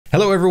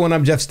Hello everyone,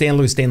 I'm Jeff Standley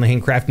with Standley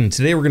Handcraft, and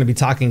today we're going to be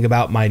talking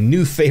about my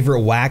new favorite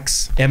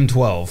wax,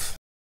 M12.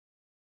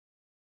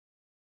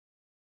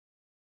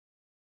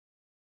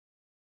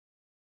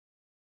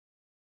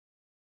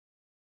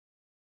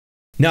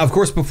 Now, of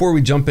course, before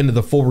we jump into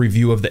the full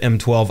review of the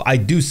M12, I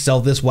do sell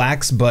this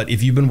wax, but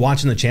if you've been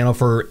watching the channel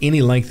for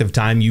any length of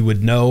time, you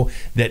would know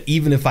that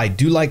even if I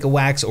do like a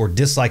wax or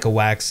dislike a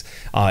wax,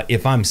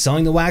 if I'm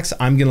selling the wax,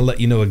 I'm gonna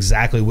let you know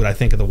exactly what I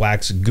think of the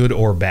wax, good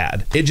or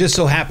bad. It just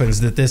so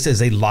happens that this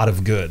is a lot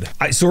of good.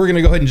 So we're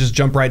gonna go ahead and just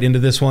jump right into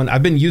this one.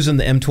 I've been using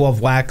the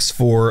M12 wax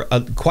for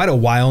quite a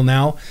while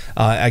now.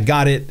 I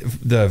got it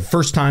the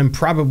first time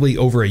probably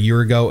over a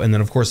year ago, and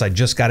then of course I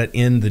just got it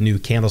in the new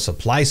candle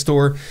supply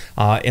store,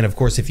 and of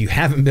course if you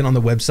haven't been on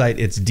the website,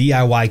 it's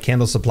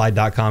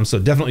DIYcandlesupply.com, so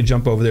definitely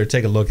jump over there,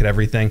 take a look at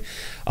everything.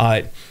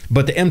 But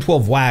the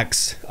M12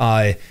 wax,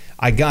 I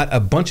got a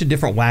bunch of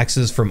different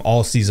waxes from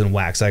All Season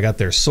Wax. I got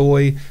their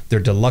soy, their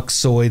deluxe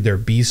soy, their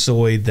bee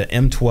soy, the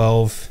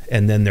M12,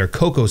 and then their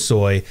cocoa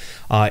soy.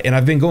 And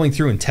I've been going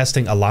through and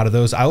testing a lot of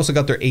those. I also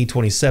got their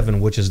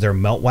A27, which is their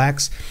melt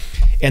wax.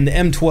 And the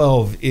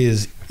M12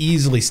 is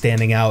easily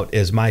standing out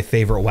as my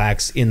favorite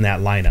wax in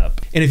that lineup.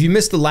 And if you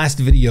missed the last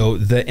video,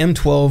 the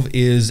M12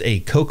 is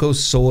a cocoa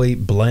soy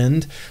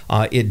blend.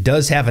 It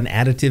does have an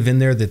additive in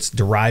there that's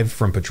derived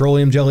from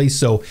petroleum jelly.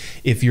 So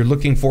if you're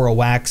looking for a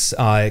wax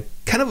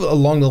kind of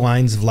along the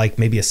lines of like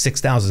maybe a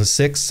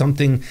 6006,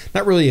 something,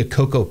 not really a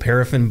cocoa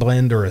paraffin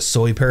blend or a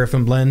soy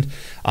paraffin blend,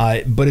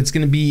 but it's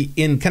going to be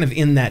in kind of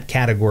in that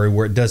category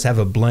where it does have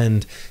a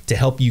blend to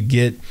help you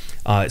get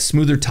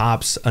smoother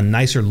tops, a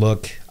nicer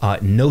look,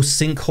 no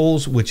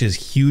sinkholes, which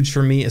is huge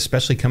for me,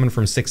 especially coming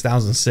from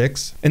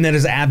 6006. And that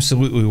is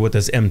absolutely what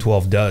this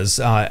M12 does.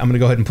 I'm going to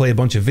go ahead and play a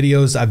bunch of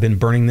videos. I've been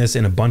burning this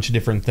in a bunch of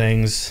different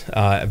things.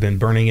 I've been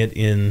burning it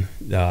in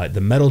the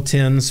metal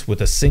tins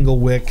with a single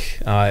wick,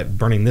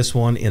 burning this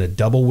one in a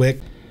double wick.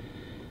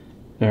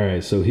 All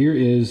right, so here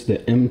is the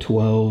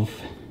M12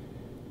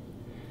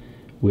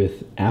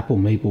 with apple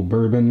maple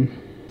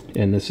bourbon,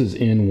 and this is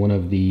in one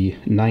of the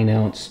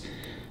 9-ounce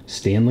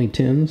Stanley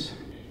tins,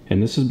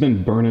 and this has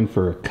been burning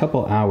for a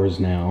couple hours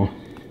now.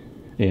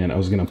 And I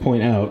was going to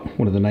point out,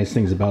 one of the nice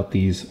things about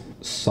these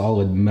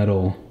solid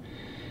metal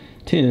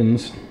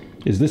tins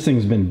is this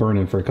thing's been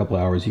burning for a couple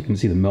hours. You can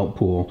see the melt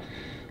pool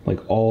like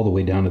all the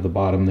way down to the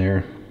bottom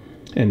there,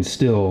 and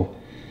still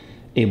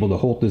able to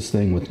hold this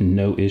thing with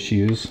no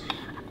issues.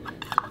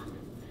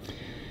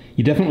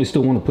 You definitely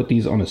still want to put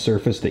these on a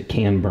surface that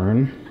can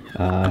burn.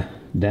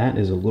 That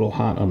is a little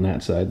hot on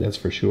that side, that's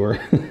for sure.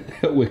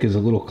 That wick is a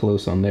little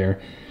close on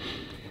there.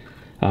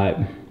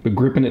 But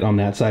gripping it on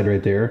that side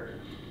right there,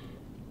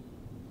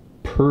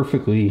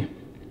 perfectly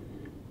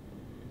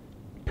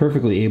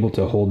able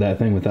to hold that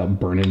thing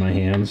without burning my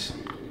hands.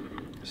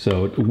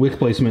 So wick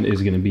placement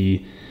is going to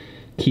be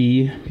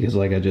key, because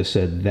like I just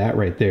said, that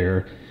right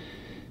there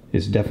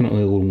is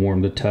definitely a little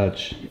warm to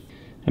touch.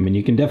 I mean,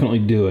 you can definitely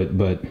do it,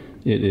 but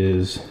it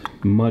is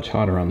much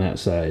hotter on that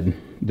side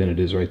than it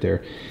is right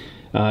there.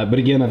 But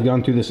again, I've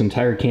gone through this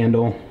entire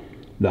candle.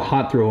 The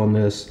hot throw on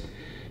this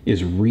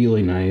is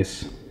really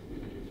nice.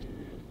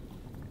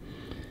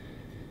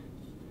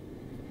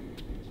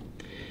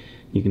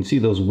 You can see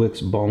those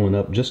wicks balling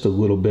up just a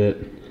little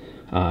bit,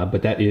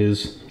 but that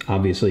is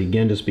obviously,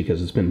 again, just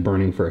because it's been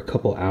burning for a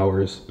couple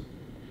hours.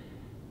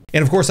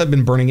 And of course, I've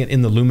been burning it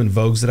in the Lumen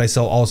Vogues that I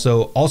sell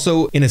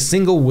also in a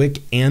single wick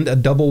and a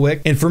double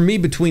wick. And for me,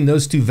 between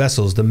those two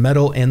vessels, the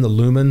metal and the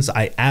Lumens,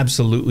 I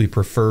absolutely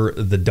prefer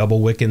the double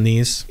wick in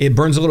these. It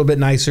burns a little bit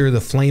nicer. The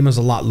flame is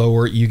a lot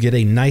lower. You get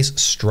a nice,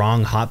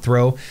 strong hot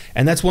throw.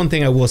 And that's one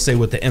thing I will say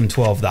with the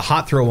M12. The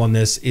hot throw on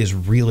this is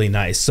really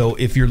nice. So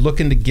if you're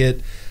looking to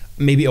get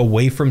maybe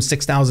away from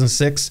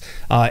 6006,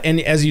 and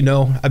as you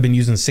know, I've been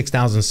using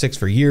 6006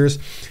 for years.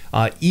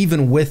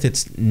 Even with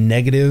its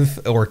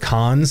negative or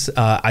cons,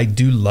 I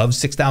do love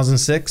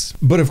 6006.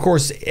 But of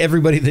course,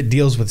 everybody that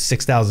deals with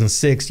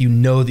 6006, you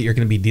know that you're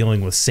going to be dealing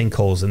with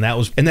sinkholes, and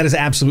that is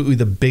absolutely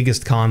the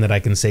biggest con that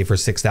I can say for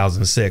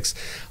 6006.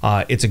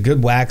 It's a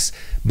good wax,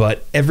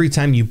 but every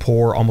time you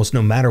pour, almost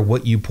no matter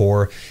what you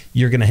pour,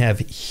 you're going to have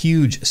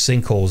huge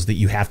sinkholes that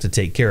you have to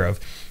take care of.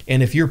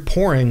 And if you're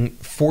pouring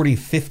 40,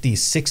 50,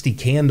 60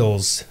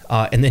 candles,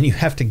 and then you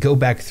have to go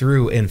back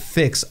through and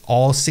fix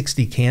all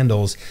 60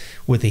 candles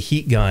with a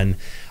heat gun,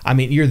 I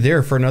mean, you're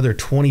there for another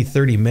 20,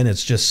 30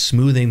 minutes just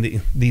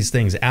smoothing these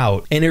things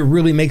out. And it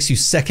really makes you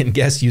second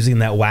guess using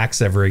that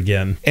wax ever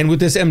again. And with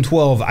this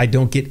M12, I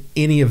don't get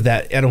any of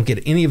that. I don't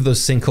get any of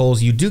those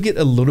sinkholes. You do get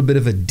a little bit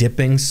of a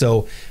dipping.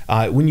 So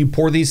when you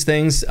pour these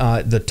things,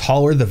 the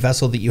taller the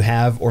vessel that you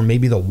have, or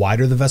maybe the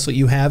wider the vessel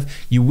you have,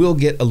 you will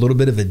get a little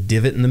bit of a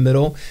divot in the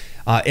middle.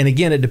 And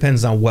again, it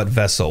depends on what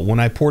vessel. When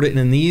I poured it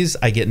in these,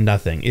 I get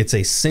nothing. It's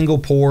a single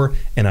pour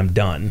and I'm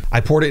done.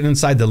 I poured it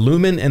inside the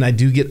Lumen and I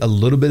do get a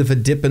little bit of a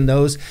dip in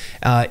those.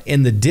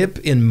 And the dip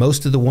in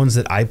most of the ones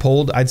that I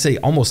pulled, I'd say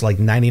almost like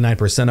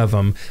 99% of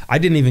them, I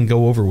didn't even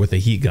go over with a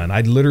heat gun.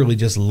 I'd literally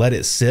just let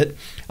it sit.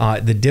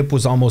 The dip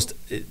was almost,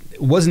 it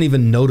wasn't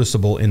even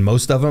noticeable in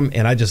most of them,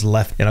 and I just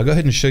left. And I'll go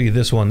ahead and show you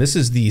this one. This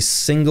is the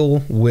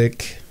single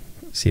wick.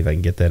 Let's see if I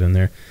can get that in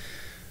there.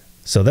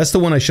 So that's the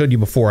one I showed you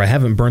before. I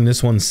haven't burned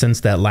this one since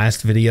that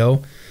last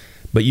video,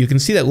 but you can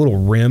see that little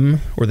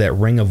rim or that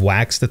ring of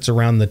wax that's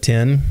around the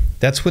tin.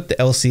 That's with the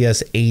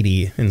LCS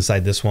 80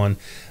 inside this one.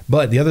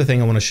 But the other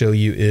thing I want to show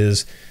you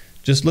is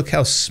just look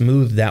how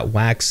smooth that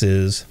wax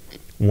is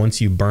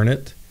once you burn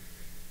it.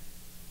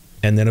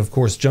 And then of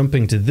course,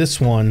 jumping to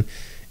this one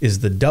is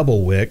the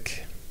double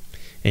wick,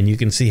 and you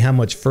can see how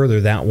much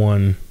further that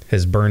one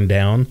has burned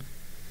down.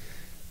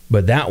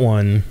 But that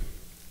one,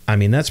 I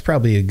mean, that's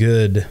probably a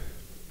good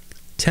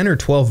 10 or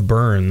 12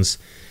 burns,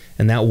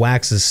 and that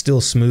wax is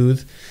still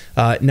smooth.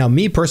 Now,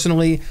 me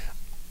personally,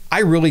 I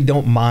really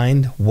don't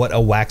mind what a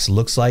wax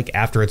looks like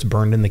after it's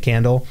burned in the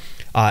candle.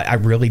 I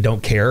really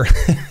don't care.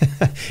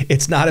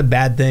 It's not a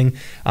bad thing.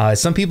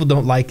 Some people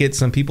don't like it.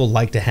 Some people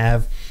like to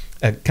have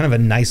a kind of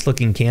a nice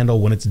looking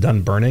candle when it's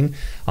done burning.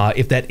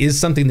 If that is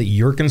something that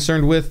you're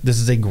concerned with, this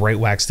is a great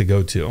wax to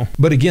go to.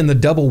 But again, the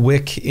double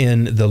wick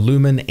in the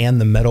Lumen and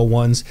the metal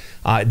ones,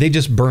 they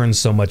just burn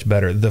so much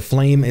better. The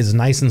flame is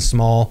nice and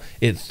small.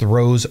 It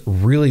throws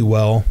really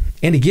well.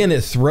 And again,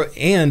 it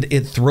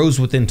throws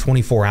within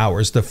 24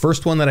 hours. The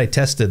first one that I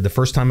tested, the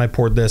first time I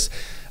poured this,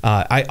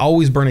 I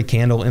always burn a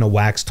candle in a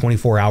wax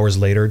 24 hours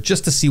later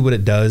just to see what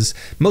it does.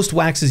 Most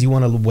waxes, you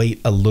want to wait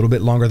a little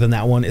bit longer than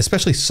that one,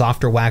 especially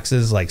softer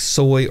waxes like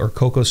soy or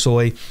cocoa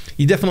soy.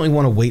 You definitely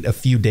want to wait a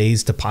few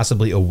days to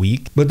possibly a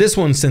week. But this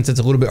one, since it's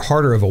a little bit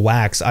harder of a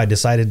wax, I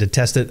decided to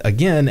test it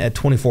again at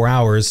 24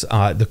 hours.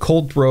 The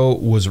cold throw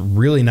was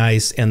really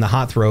nice and the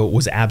hot throw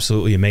was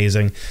absolutely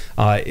amazing.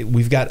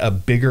 We've got a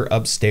bigger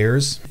upstairs,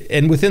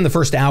 and within the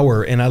first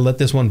hour, and I let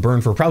this one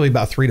burn for probably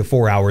about 3 to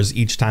 4 hours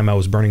each time I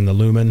was burning the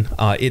Lumen,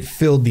 it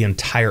filled the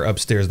entire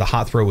upstairs. The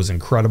hot throw was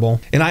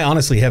incredible. And I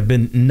honestly have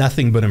been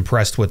nothing but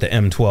impressed with the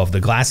M12. The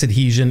glass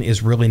adhesion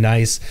is really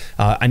nice.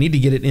 I need to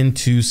get it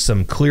into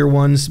some clear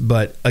ones,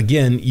 but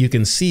again, you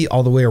can see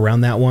all the way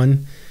around that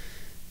one.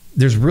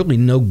 There's really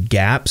no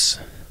gaps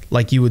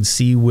like you would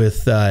see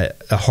with a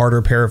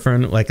harder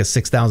paraffin, like a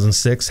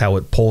 6006, how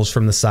it pulls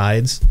from the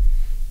sides.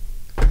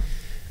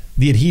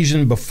 The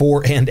adhesion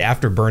before and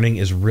after burning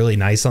is really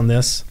nice on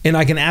this. And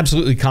I can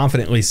absolutely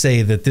confidently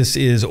say that this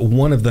is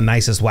one of the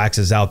nicest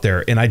waxes out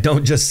there. And I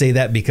don't just say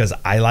that because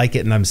I like it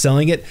and I'm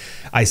selling it.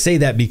 I say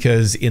that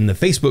because in the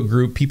Facebook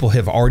group, people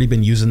have already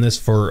been using this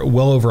for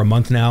well over a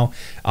month now.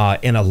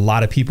 And a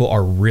lot of people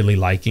are really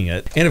liking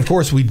it. And of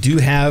course, we do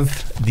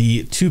have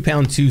the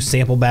 2-pound-2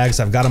 sample bags.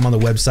 I've got them on the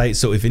website.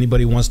 So if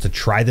anybody wants to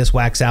try this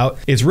wax out,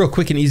 it's real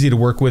quick and easy to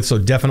work with. So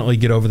definitely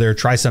get over there,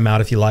 try some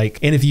out if you like.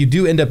 And if you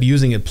do end up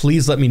using it,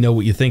 please let me know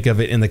what you think of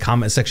it in the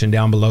comment section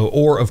down below,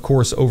 or of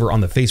course over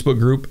on the Facebook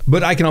group.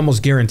 But I can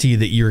almost guarantee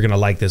that you're gonna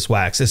like this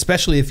wax,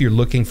 especially if you're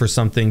looking for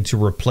something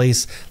to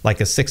replace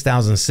like a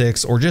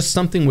 6006 or just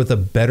something with a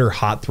better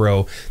hot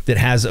throw that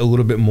has a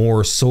little bit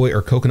more soy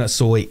or coconut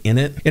soy in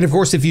it. And of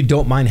course, if you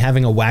don't mind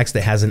having a wax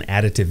that has an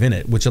additive in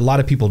it, which a lot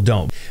of people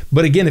don't.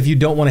 But again, if you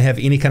don't want to have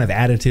any kind of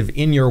additive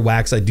in your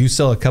wax, I do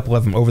sell a couple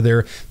of them over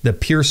there. The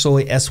Pure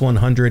Soy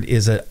S100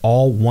 is an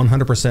all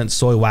 100%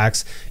 soy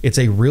wax. It's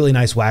a really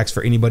nice wax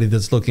for anybody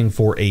that's looking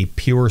for a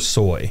pure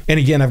soy. And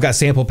again, I've got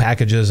sample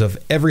packages of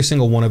every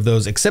single one of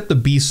those except the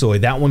B soy.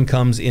 That one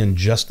comes in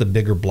just the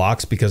bigger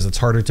blocks because it's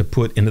harder to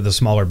put into the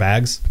smaller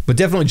bags. But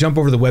definitely jump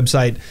over to the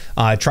website,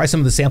 try some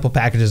of the sample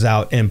packages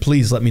out, and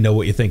please let me know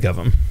what you think of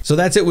them. So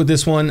that's it with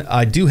this one.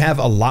 I do have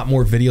a lot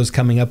more videos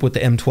coming up with the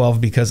M12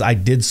 because I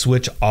did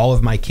switch all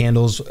of my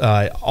candles,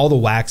 all the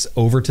wax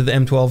over to the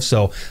M12.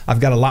 So I've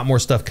got a lot more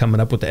stuff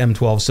coming up with the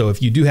M12. So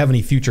if you do have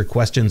any future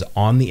questions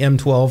on the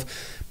M12,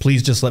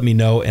 please just let me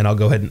know and I'll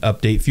go ahead and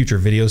update future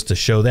videos to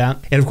show that.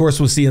 And of course,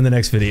 we'll see you in the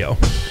next video.